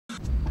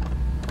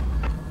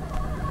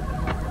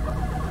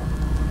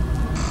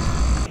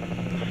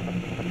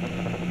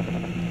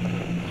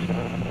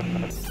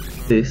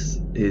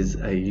This is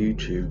a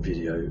YouTube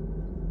video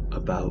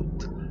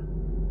about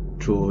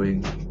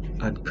drawing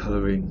and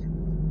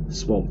colouring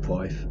swamp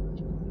wife.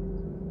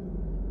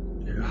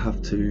 You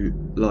have to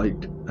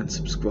like and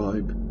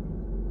subscribe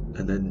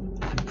and then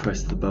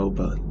press the bell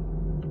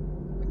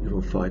button. You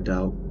will find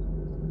out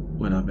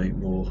when I make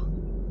more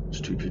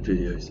stupid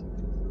videos.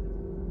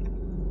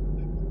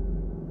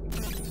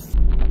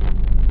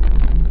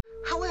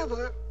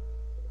 However,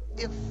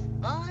 if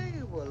I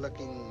were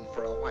looking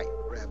for a white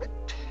rabbit,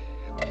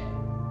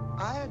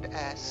 I'd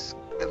ask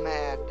the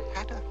Mad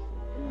Hatter.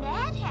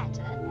 Mad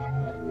Hatter?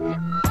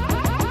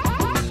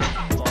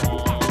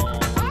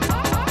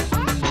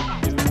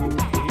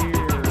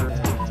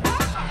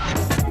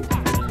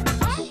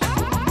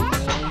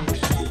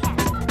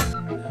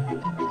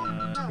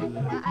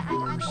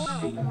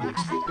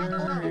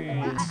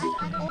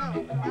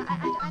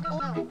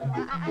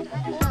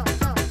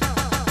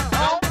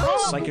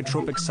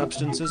 Psychotropic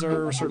substances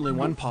are certainly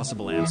one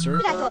possible answer.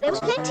 But I thought there was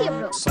plenty of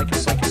room.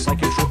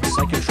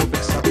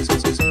 Psychotropic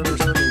substances are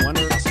certainly one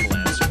possible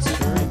answer.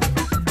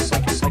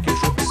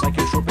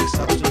 Psychotropic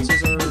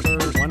substances are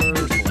one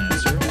possible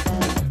answer.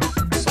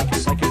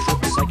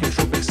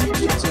 Psychotropic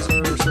substances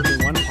are certainly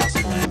one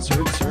possible answer.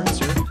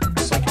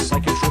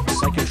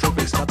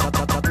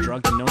 Psychotropic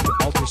drug known to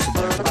alter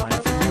subjective mind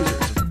for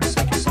users.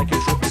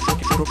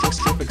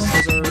 Psychotropic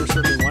substances are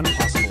certainly one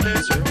possible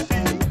answer.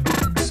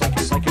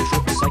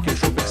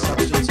 Psychotropic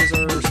substances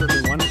are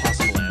certainly one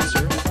possible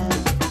answer.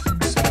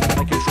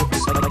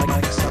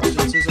 Psychotropic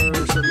substances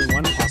are certainly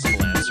one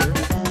possible answer.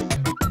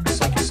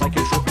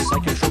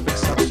 Psychotropic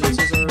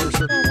substances are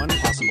certainly one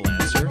possible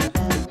answer.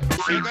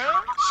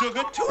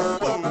 Sugar too.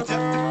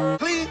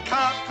 Clean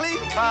cop,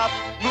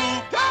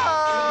 move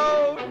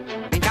down.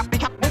 Clean cop,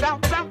 move down,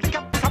 clean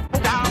cop,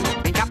 move down.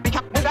 Clean cop,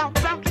 move down,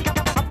 clean cop,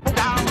 move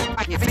down.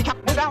 Clean cop,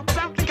 move down,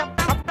 clean cop,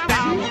 move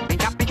down. Clean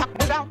cop,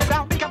 move down,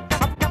 clean cop,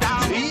 move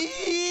down.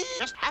 See?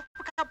 Just have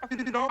a cup of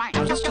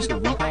Was this just a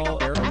recall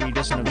error? Are we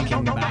just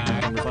looking back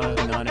and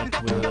reflecting on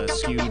it with a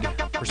skewed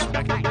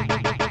perspective?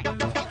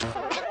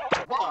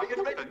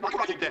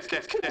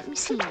 Let me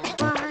see.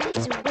 Why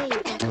is a wave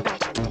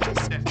like a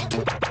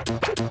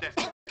writing desk?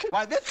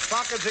 Why, this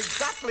clock is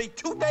exactly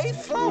 2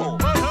 days slow.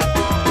 I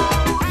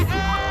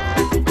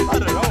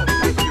don't know.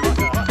 Thank you.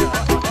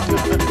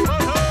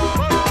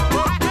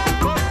 Why,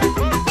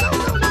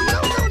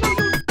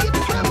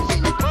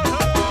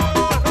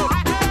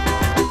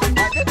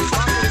 this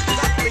clock is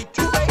exactly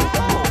 2 days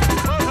slow.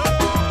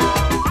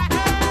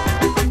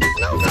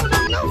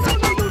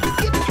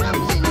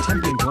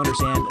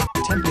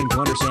 Attempting to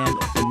understand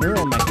the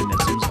neural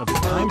mechanisms of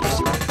time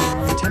perception.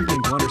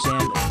 Attempting to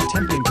understand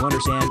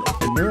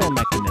the neural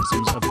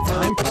mechanisms of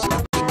time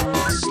perception.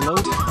 Slow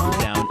time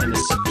down in a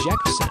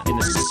subjective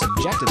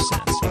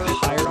sense, a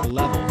higher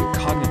level of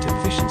cognitive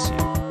efficiency.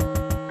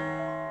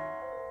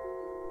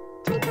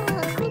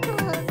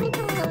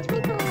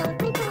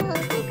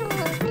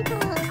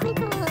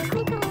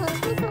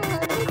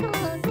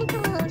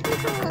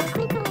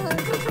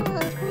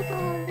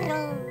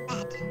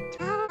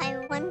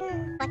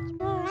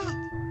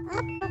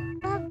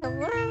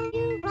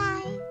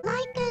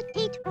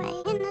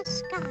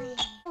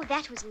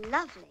 That was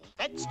lovely.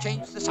 Let's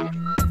change the subject.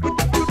 Would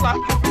you like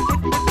a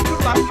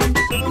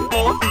little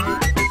more? Well, I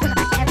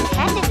haven't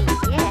had any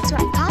yet, so I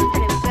can't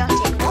very well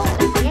take more.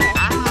 Yes.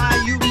 Ah,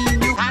 you mean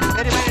you can't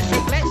very well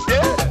take less?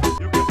 Yeah,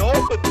 you can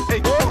often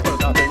take more for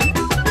nothing.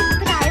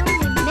 But I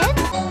only meant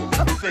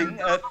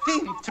A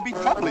thing to be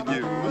troubling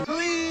you.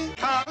 Please,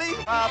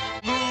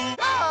 move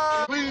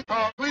down. Please,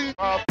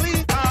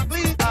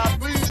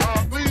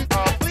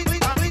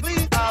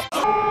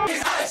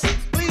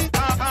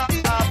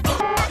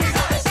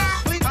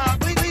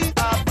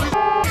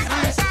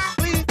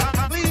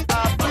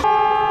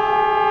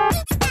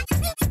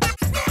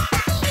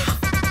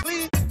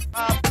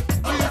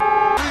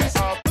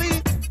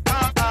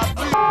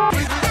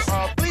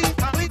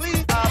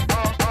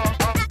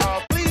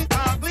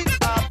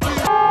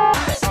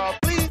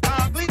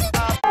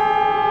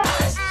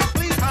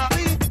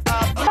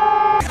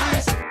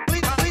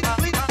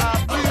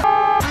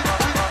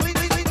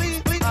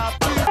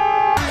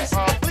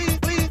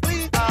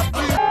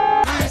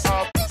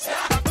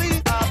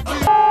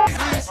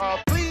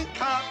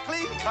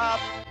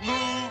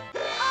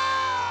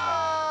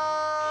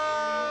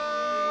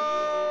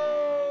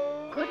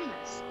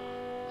 goodness.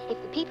 If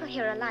the people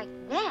here are like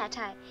that,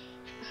 I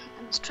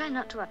must try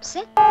not to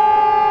upset them.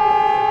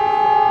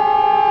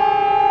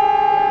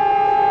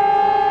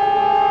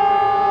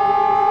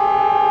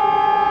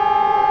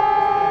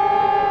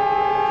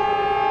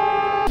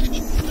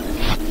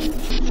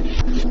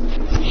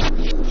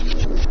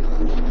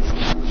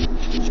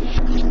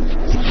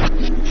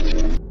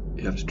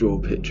 You have to draw a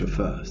picture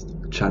first,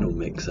 channel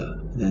mixer,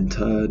 and then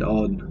turn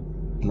on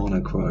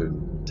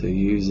monochrome. So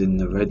using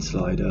the red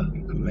slider,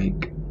 you can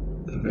make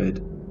the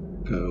red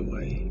go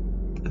away.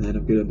 And then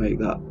I'm going to make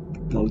that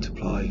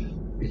multiply.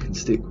 You can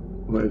stick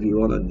whatever you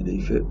want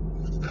underneath it,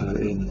 colour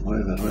it in,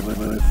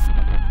 whatever.